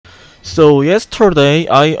So yesterday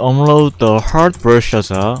I uploaded the hard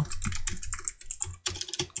brelshaza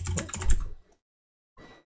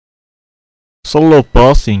solo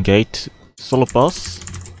bus in gate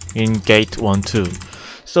 1 2.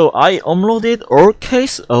 So I uploaded all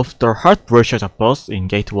case of the hard brelshaza bus in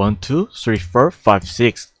gate 1 2 3 4 5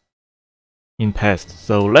 6 in past.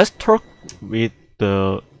 So let's talk with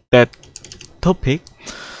that topic.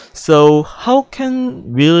 So how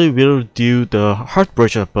can we will do the hard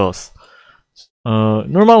brelshaza bus?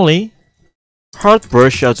 Normally hard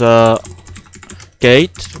brelshaza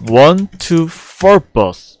gate 1 to 4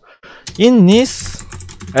 bus. It needs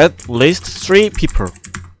at least 3 people.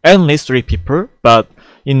 But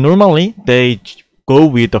normally they go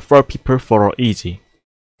with the 4 people for easy.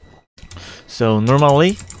 So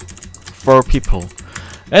normally 4 people.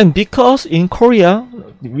 And because in Korea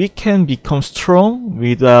we can become strong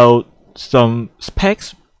without some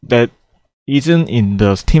specs that isn't in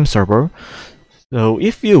the Steam server. So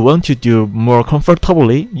if you want to do more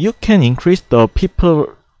comfortably, you can increase the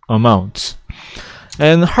people amount.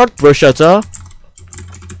 And hard brelshaza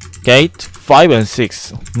gate 5 and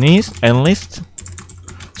 6 needs at least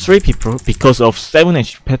 3 people because of 7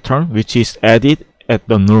 HP pattern which is added at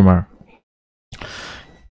the normal.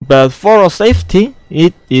 But for safety,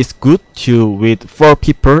 it is good to with 4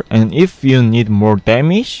 people, and if you need more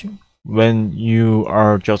damage when you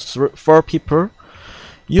are just 4 people,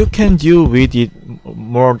 you can do with it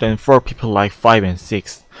more than 4 people like 5 and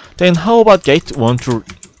 6. Then how about gate 1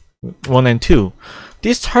 and 2?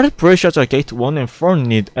 This hard brelshaza gate 1 and 4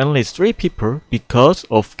 need at least 3 people because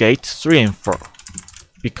of gate 3 and 4.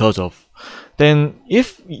 Then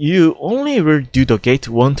if you only will do the gate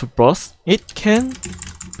 1 to bus, it can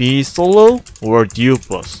be solo or duo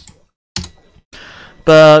bus.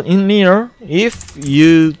 But in real, if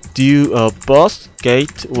you do a bus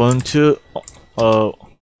gate 1 to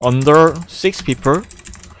under 6 people,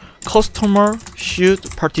 customer should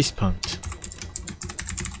participate.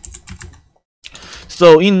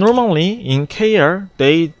 So normally in KR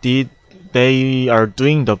they are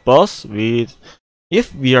doing the bus with,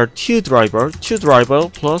 if we are 2 driver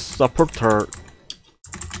plus supporter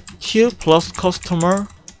 2 plus customer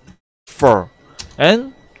 4,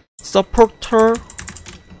 and supporter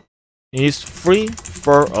is free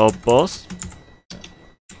for a bus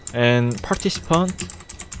and participant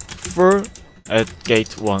full at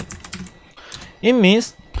gate 1. It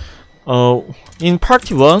means in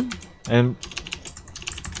party 1 and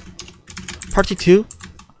party 2,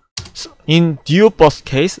 in duo bus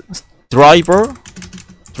case, driver,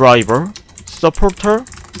 supporter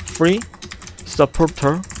free,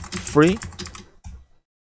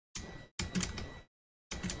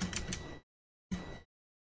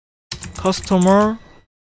 customer.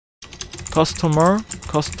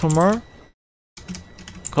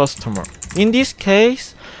 In this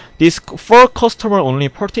case, this 4 customer only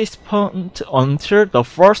participant until the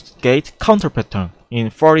first gate counter pattern in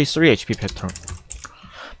 43 HP pattern.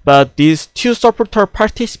 But these 2 supporter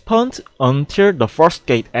participants until the first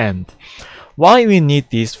gate end. Why we need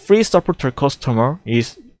this free supporter customer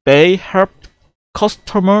is they help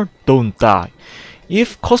customer don't die.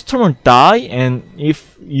 If customer die and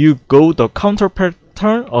if you go the counter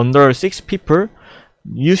pattern under 6 people,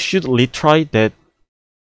 you should retry that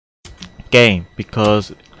game,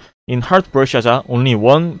 because in hard brelshaza only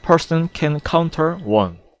 1 person can counter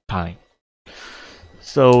 1 time.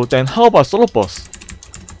 So then how about solo bus?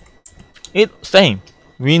 It's same.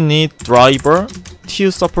 We need driver,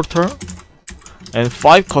 2 supporter, and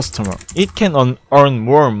 5 customer. It can earn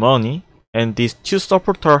more money, and these 2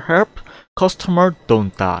 supporter help customer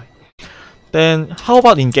don't die. Then how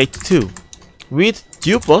about in gate 2? With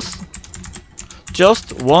duo bus,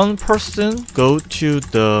 just 1 person go to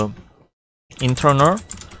the internal,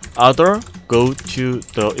 other go to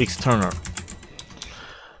the external.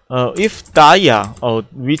 If dia,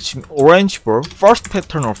 which orange ball, first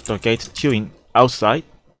pattern of the gate 2 in outside,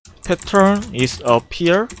 pattern is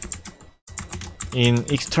appear in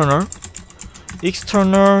external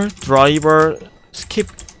driver skip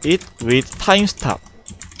it with time stop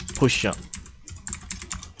position.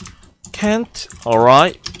 Can't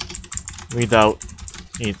arrive without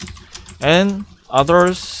it, and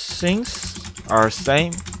other things are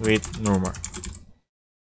same with normal.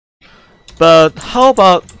 But how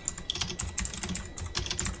about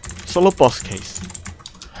solo bus case?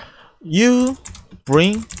 You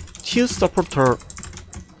bring 2 supporter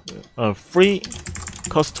free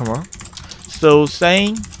customer, so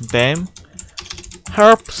saying them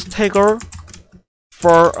help stagger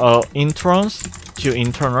for entrance to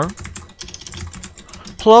internal,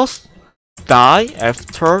 plus die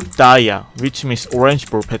after dia, which means orange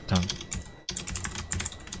ball pattern.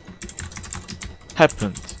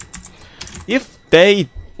 happened. If they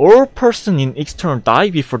all person in external die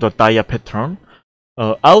before the dia pattern,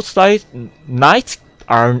 outside knight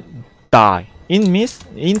are die. It means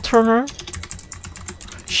internal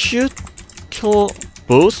should kill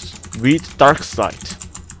both with dark side.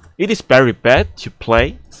 It is very bad to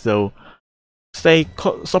play, so say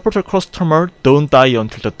supporter customer don't die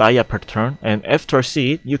until the dia pattern, and after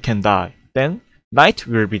see it you can die. Then knight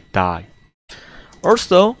will be die.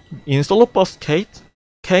 Also, in solo boss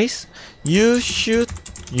case, you should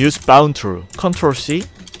use bounty, Ctrl C,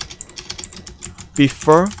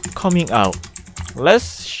 before coming out.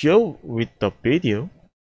 Let's show with the video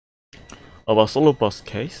about solo boss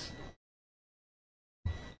case.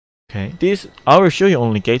 Okay, this I will show you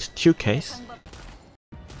only gate 2 case.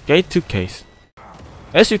 Gate 2 case.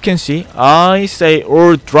 As you can see, I say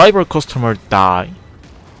all driver customer die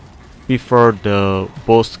before the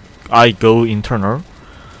boss I go internal,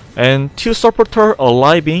 and 2 supporter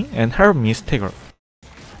aliving and help me stagger.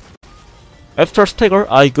 After stagger,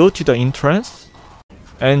 I go to the entrance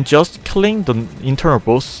and just killing the internal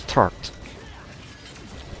boss start.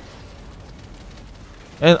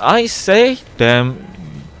 And I say them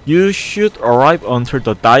you should arrive until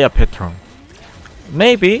the dia pattern.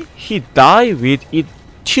 Maybe he die with it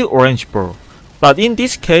 2 orange ball, but in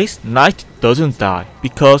this case knight doesn't die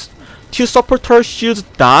because 2 supporters should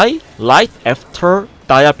die right after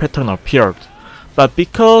dia pattern appeared. But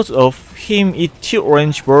because of him eat 2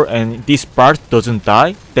 orange ball and this part doesn't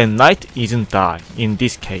die, then knight isn't die in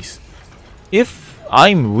this case. If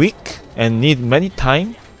I'm weak and need many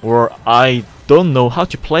time, or I don't know how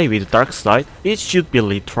to play with dark side, it should be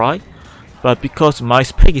retried. But because my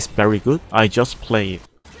spec is very good, I just play it.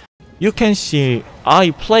 You can see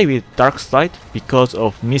I play with dark side because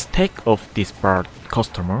of mistake of this part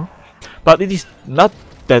customer. But it is not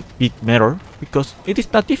that big matter because it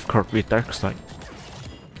is not difficult with dark side.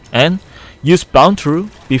 And use bounty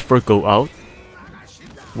before go out.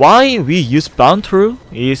 Why we use bounty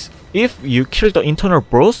is if you kill the internal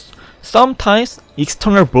boss, sometimes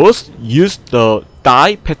external boss use the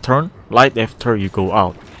die pattern right after you go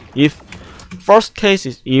out. If first case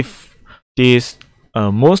is if this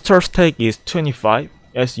monster stack is 25,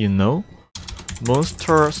 as you know,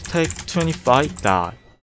 monster stack 25 die.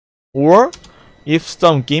 Or if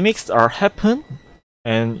some gimmicks are happen,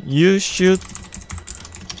 and you should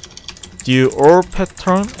do all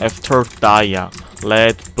pattern after dia,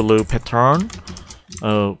 red, blue pattern,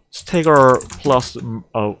 stagger plus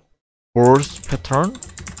balls pattern,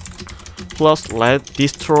 plus red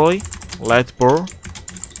destroy, red ball,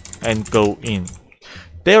 and go in.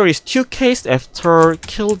 There is 2 cases after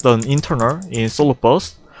kill the internal in solo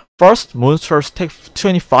boss. First, monsters take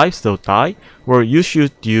 25 so die, where you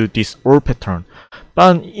should do this all pattern.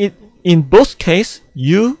 But in both cases,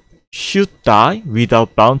 you should die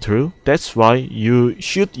without bounty. That's why you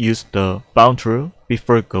should use the bounty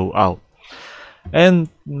before go out. And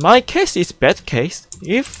my case is bad case.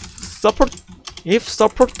 If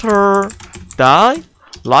supporter die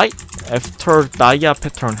right after dia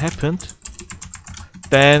pattern happened,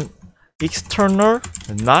 then external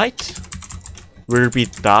knight will be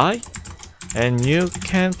die, and you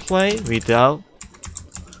can play without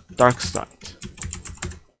dark side.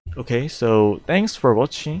 Okay, so thanks for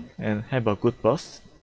watching and have a good boss.